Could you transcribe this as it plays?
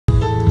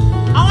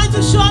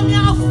Show me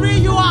how free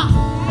you are.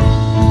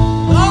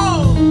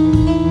 Oh.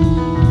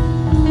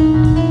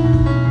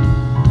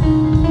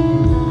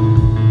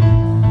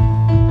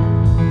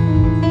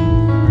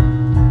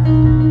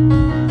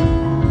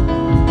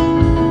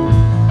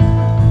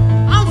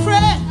 I'm free.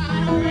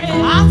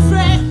 I'm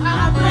free.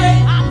 I'm free.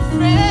 I'm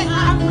free.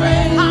 I'm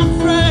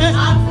free.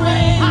 I'm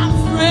free. I'm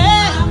free.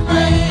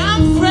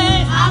 I'm free. I'm free.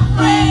 I'm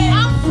free.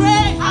 I'm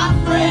free. I'm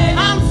free.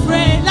 I'm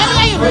free. Let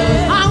me hear you.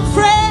 I'm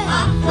free.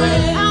 I'm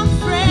free. I'm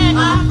free.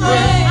 I'm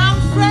free. I'm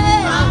free.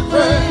 I'm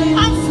free.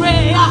 I'm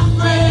free.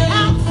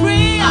 I'm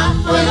free. I'm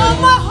free. No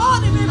more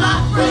holding me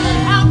back.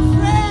 I'm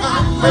free.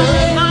 I'm free.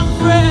 I'm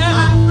free.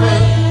 I'm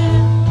free.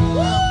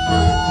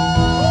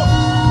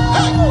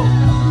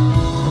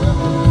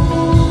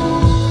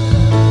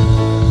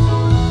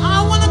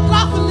 I wanna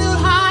clap a little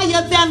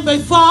higher than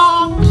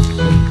before.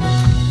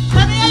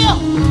 Let me hear you.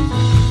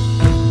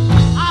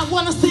 I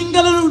wanna sing a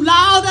little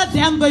louder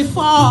than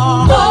before.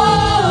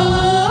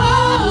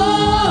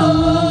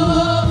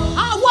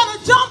 I wanna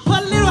jump a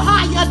little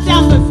higher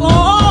than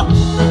before.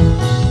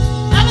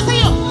 Let me see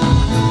you.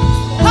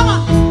 Come on.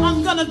 I'm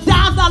gonna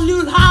dance a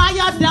little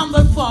higher than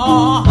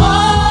before.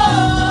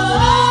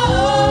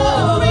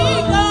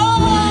 Freedom.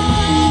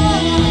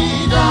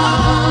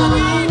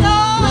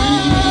 Freedom.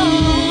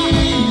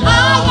 I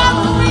am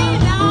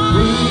freedom.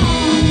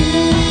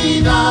 I am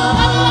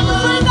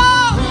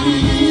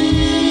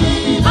freedom.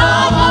 I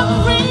am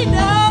freedom.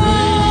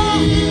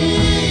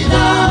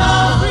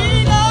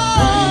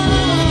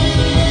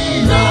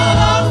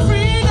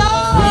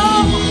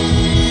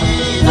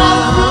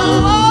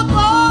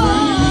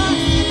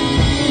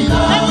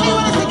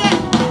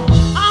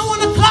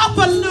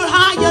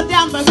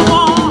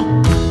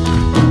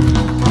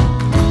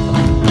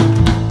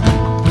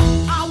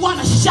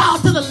 Shout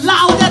to the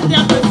louder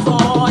than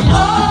before.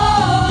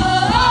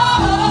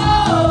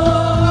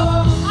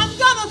 I'm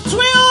gonna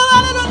thrill a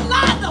little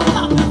louder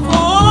than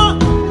before.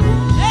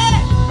 Yeah.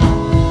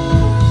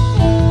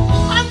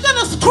 I'm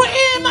gonna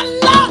scream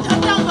louder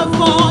than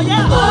before.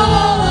 Yeah.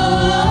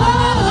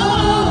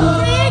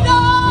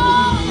 Freedom.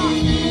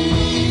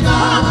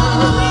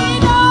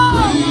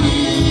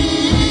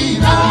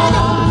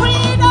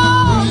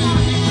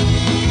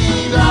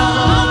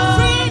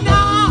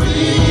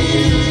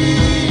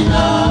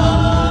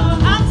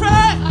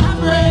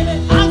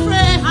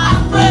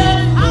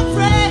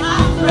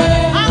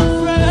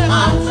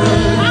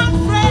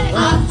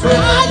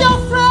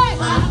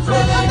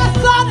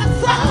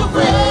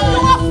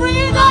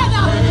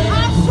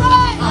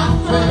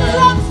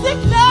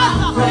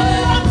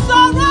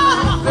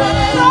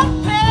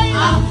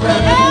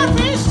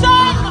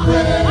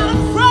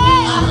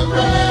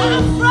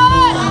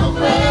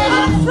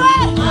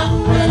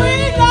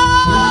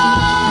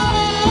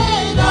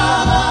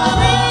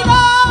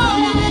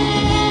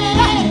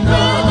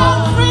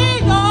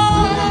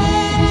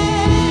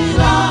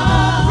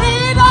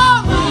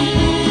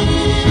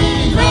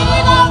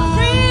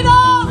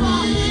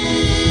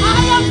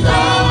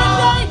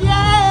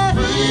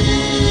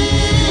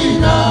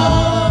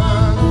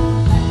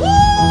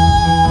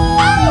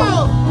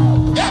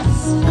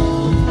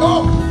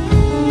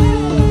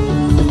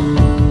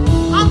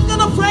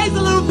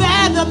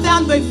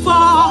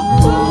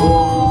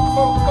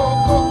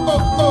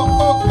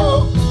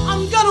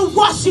 I'm gonna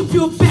worship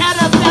you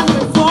better than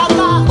before,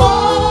 God.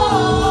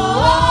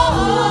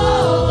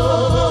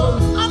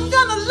 I'm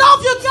gonna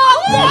love you, God,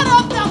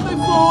 better than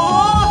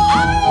before.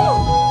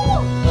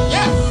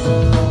 Yes.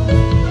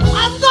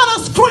 I'm gonna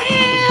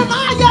scream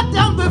higher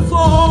than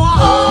before.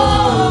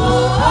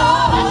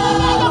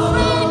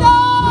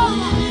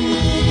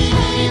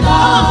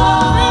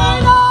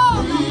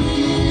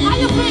 Are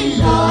you free?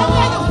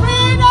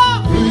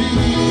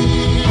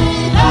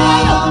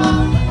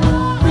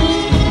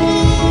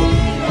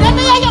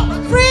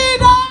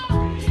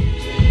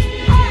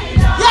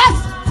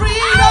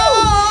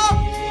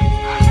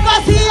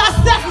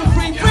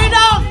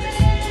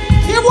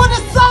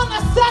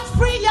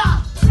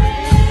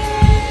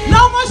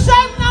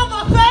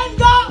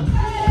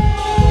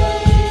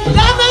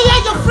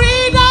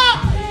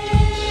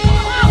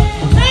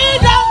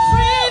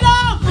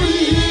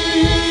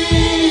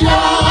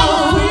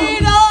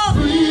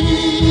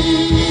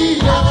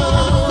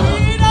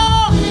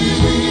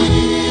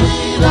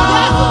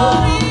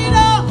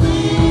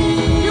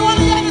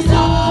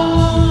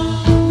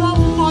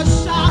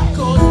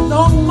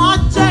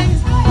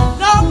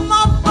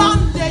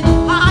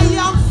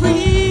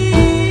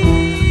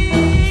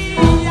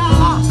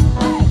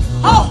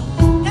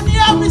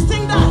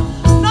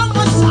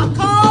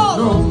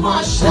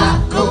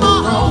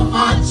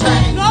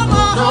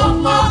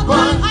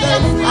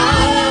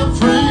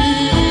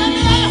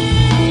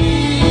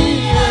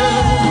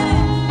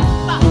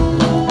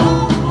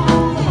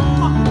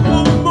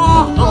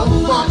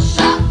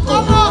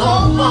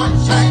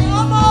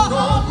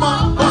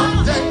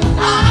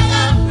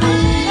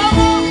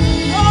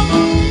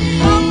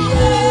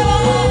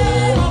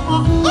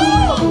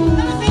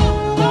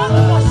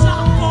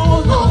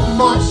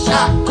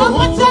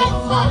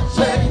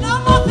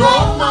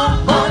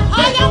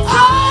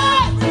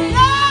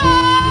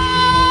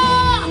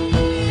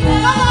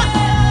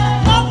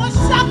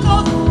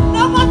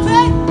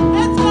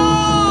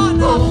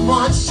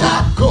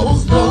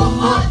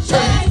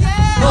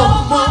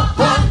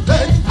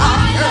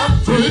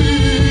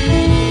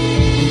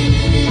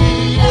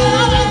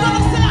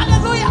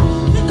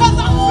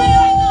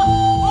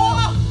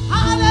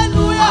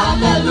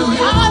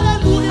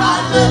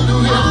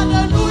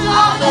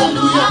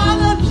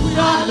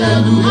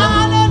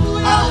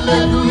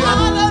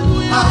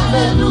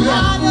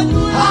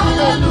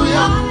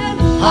 Hallelujah.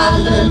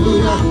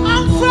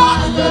 I'm free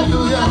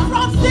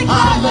from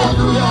sickness,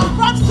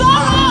 from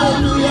sorrow,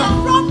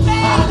 from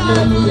pain,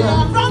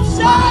 from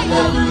shame,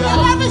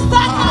 every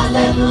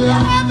sadness,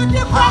 every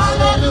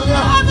depression,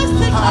 every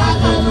sickness,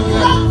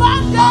 from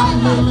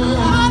bondage.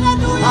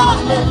 Hallelujah.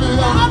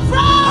 I'm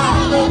free.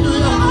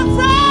 I'm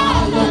free.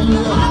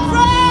 I'm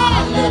free.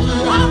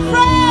 I'm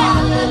free.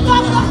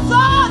 Because the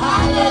Son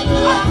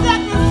has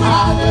set me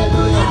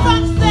free. If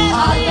I'm set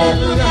free,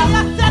 He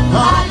has set me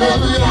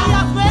free. He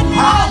has made me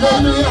whole.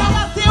 He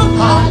has healed me.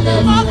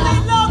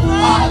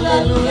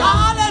 Hallelujah.